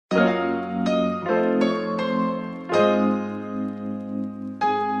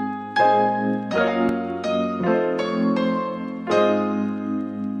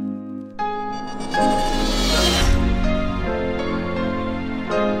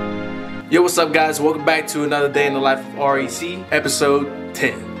Yo, what's up guys? Welcome back to another day in the life of R.E.C, episode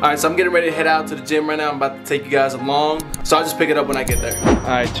 10. Alright, so I'm getting ready to head out to the gym right now. I'm about to take you guys along. So I'll just pick it up when I get there.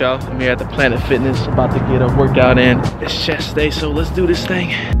 Alright y'all, I'm here at the Planet Fitness, about to get a workout in. It's chest day, so let's do this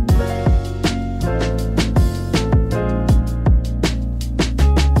thing.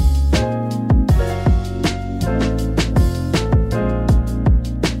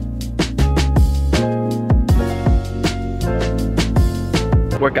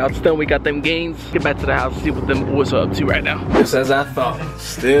 Workout's done, we got them gains. Get back to the house, see what them boys are up to right now. Just as I thought,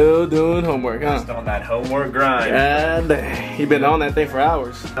 still doing homework, huh? Just on that homework grind. And he been on that thing for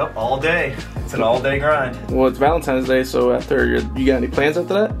hours. Yep, all day. It's an all day grind. Well, it's Valentine's Day, so after you got any plans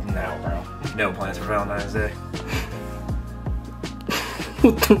after that? No, bro. No plans for Valentine's Day.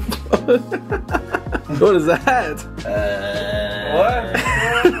 What the fuck? What is that? What?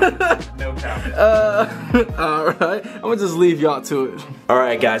 No comment. Alright. I'm gonna just leave y'all to it.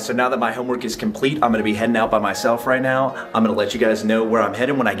 Alright guys, so now that my homework is complete, I'm gonna be heading out by myself right now. I'm gonna let you guys know where I'm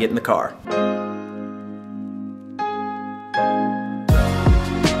heading when I get in the car.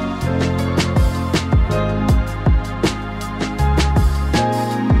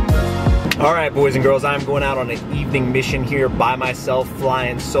 Alright boys and girls, I'm going out on an evening mission here by myself,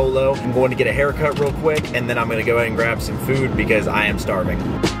 flying solo. I'm going to get a haircut real quick, and then I'm going to go ahead and grab some food because I am starving.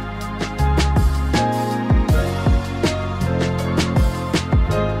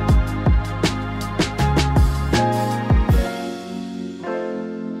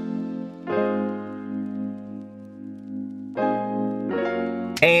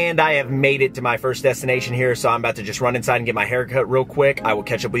 And I have made it to my first destination here, so I'm about to just run inside and get my haircut real quick. I will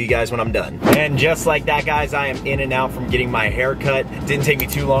catch up with you guys when I'm done. And just like that, guys, I am in and out from getting my haircut. Didn't take me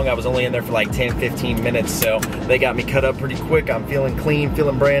too long. I was only in there for like 10-15 minutes, so they got me cut up pretty quick. I'm feeling clean,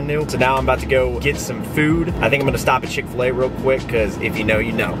 feeling brand new. So now I'm about to go get some food. I think I'm gonna stop at Chick-fil-A real quick, because if you know,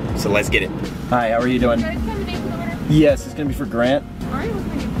 you know. So let's get it. Hi, how are you doing? Yes, it's gonna be for Grant.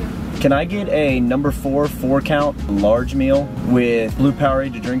 Can I get a number 4 4-count large meal with blue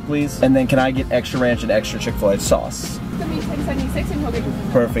Powerade to drink, please? And then can I get extra ranch and extra Chick-fil-A sauce? It's gonna be $10.76 and he'll get your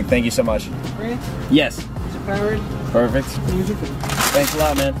food. Perfect, thank you so much. Ranch? Yes. Powerade? Perfect. Thanks a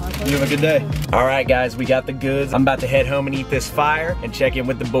lot, man. You have a good day. All right, guys, we got the goods. I'm about to head home and eat this fire and check in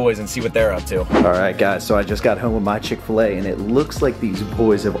with the boys and see what they're up to. All right, guys, so I just got home with my Chick-fil-A, and it looks like these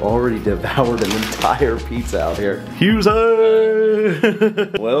boys have already devoured an entire pizza out here.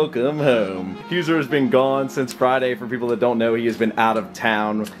 Huser! Welcome home. Huser has been gone since Friday. For people that don't know, he has been out of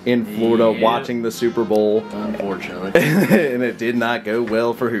town in Florida watching the Super Bowl. Unfortunately. And it did not go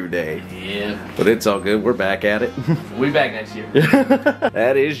well for Who Day. Yeah. But it's all good. We're back at it. We'll be back next year.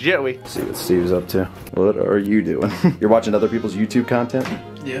 That is Joey. Let's see what Steve's up to. What are you doing? You're watching other people's YouTube content?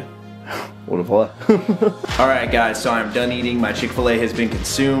 Yeah. What a play. Alright guys, so I'm done eating. My Chick-fil-A has been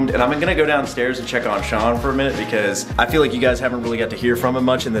consumed, and I'm gonna go downstairs and check on Sean for a minute because I feel like you guys haven't really got to hear from him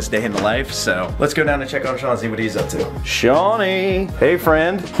much in this day in the life, so let's go down and check on Sean and see what he's up to. Shawnee! Hey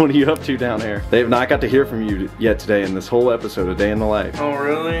friend, what are you up to down there? They have not got to hear from you yet today in this whole episode of Day in the Life. Oh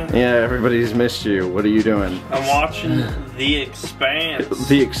really? Yeah, everybody's missed you. What are you doing? I'm watching The Expanse.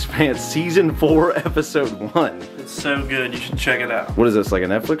 The Expanse, Season 4, Episode 1. It's so good, you should check it out. What is this, like a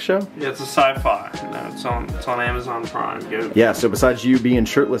Netflix show? Yeah, it's a sci-fi. No, it's on Amazon Prime. Go. Yeah, so besides you being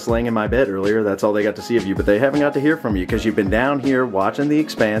shirtless laying in my bed earlier, that's all they got to see of you, but they haven't got to hear from you because you've been down here watching The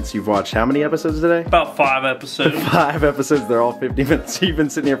Expanse. You've watched how many episodes today? About 5 episodes. 5 epides, they're all 50 minutes. You've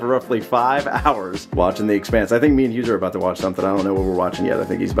been sitting here for roughly 5 hours watching The Expanse. I think me and Hughes are about to watch something. I don't know what we're watching yet. I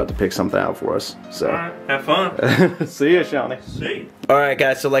think he's about to pick something out for us. So. Alright, have fun. See ya, Shawnee. See. Alright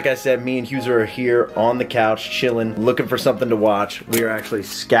guys, so like I said, me and Hughes are here on the couch, chilling, looking for something to watch. We are actually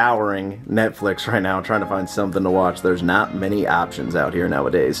scouring Netflix right now, trying to find something to watch. There's not many options out here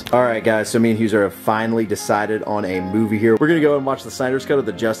nowadays. Alright guys, so me and Hughes have finally decided on a movie here. We're gonna go and watch the Snyder's Cut of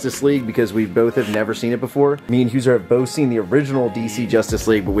the Justice League because we both have never seen it before. Me and Hughes have both seen the original DC Justice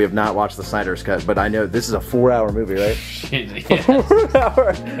League, but we have not watched the Snyder's Cut. But I know this is a 4-hour movie, right? Yes. 4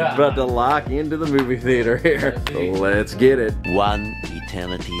 hour. About to lock into the movie theater here. Let's get it. One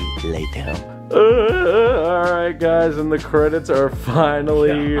eternity later. Alright guys, and the credits are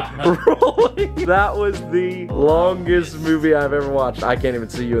finally rolling. That was the longest movie I've ever watched. I can't even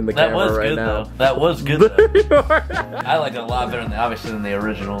see you in the camera right now. That was good though. There you are. I liked it a lot better than obviously than the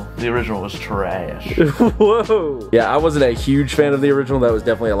original. The original was trash. Whoa. Yeah, I wasn't a huge fan of the original. That was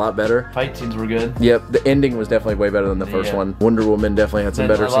definitely a lot better. Fight scenes were good. Yep, the ending was definitely way better than the first one. Wonder Woman definitely had some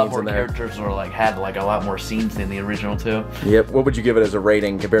better scenes in there. Characters were like had like a lot more scenes than the original too. Yep. What would you give it as a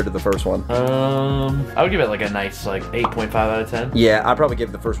rating compared to the first one? I would give it like a nice like 8.5 out of 10. Yeah, I'd probably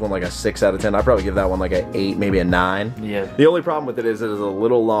give the first one like a 6 out of 10. I'd probably give that one like an 8, maybe a 9. Yeah. The only problem with it is a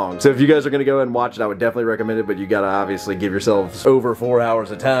little long. So if you guys are gonna go ahead and watch it, I would definitely recommend it, but you gotta obviously give yourselves over 4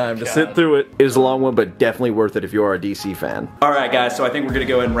 hours of time to sit through it. It is a long one, but definitely worth it if you are a DC fan. All right, guys, so I think we're gonna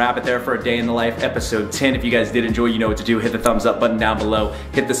go ahead and wrap it there for a day in the life, episode 10. If you guys did enjoy, you know what to do. Hit the thumbs up button down below,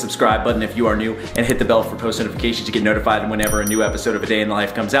 hit the subscribe button if you are new, and hit the bell for post notifications to get notified whenever a new episode of A Day in the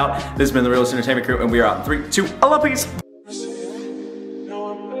Life comes out. This has been the Realist Entertainment Crew, and we are out in 3, 2, 1, peace.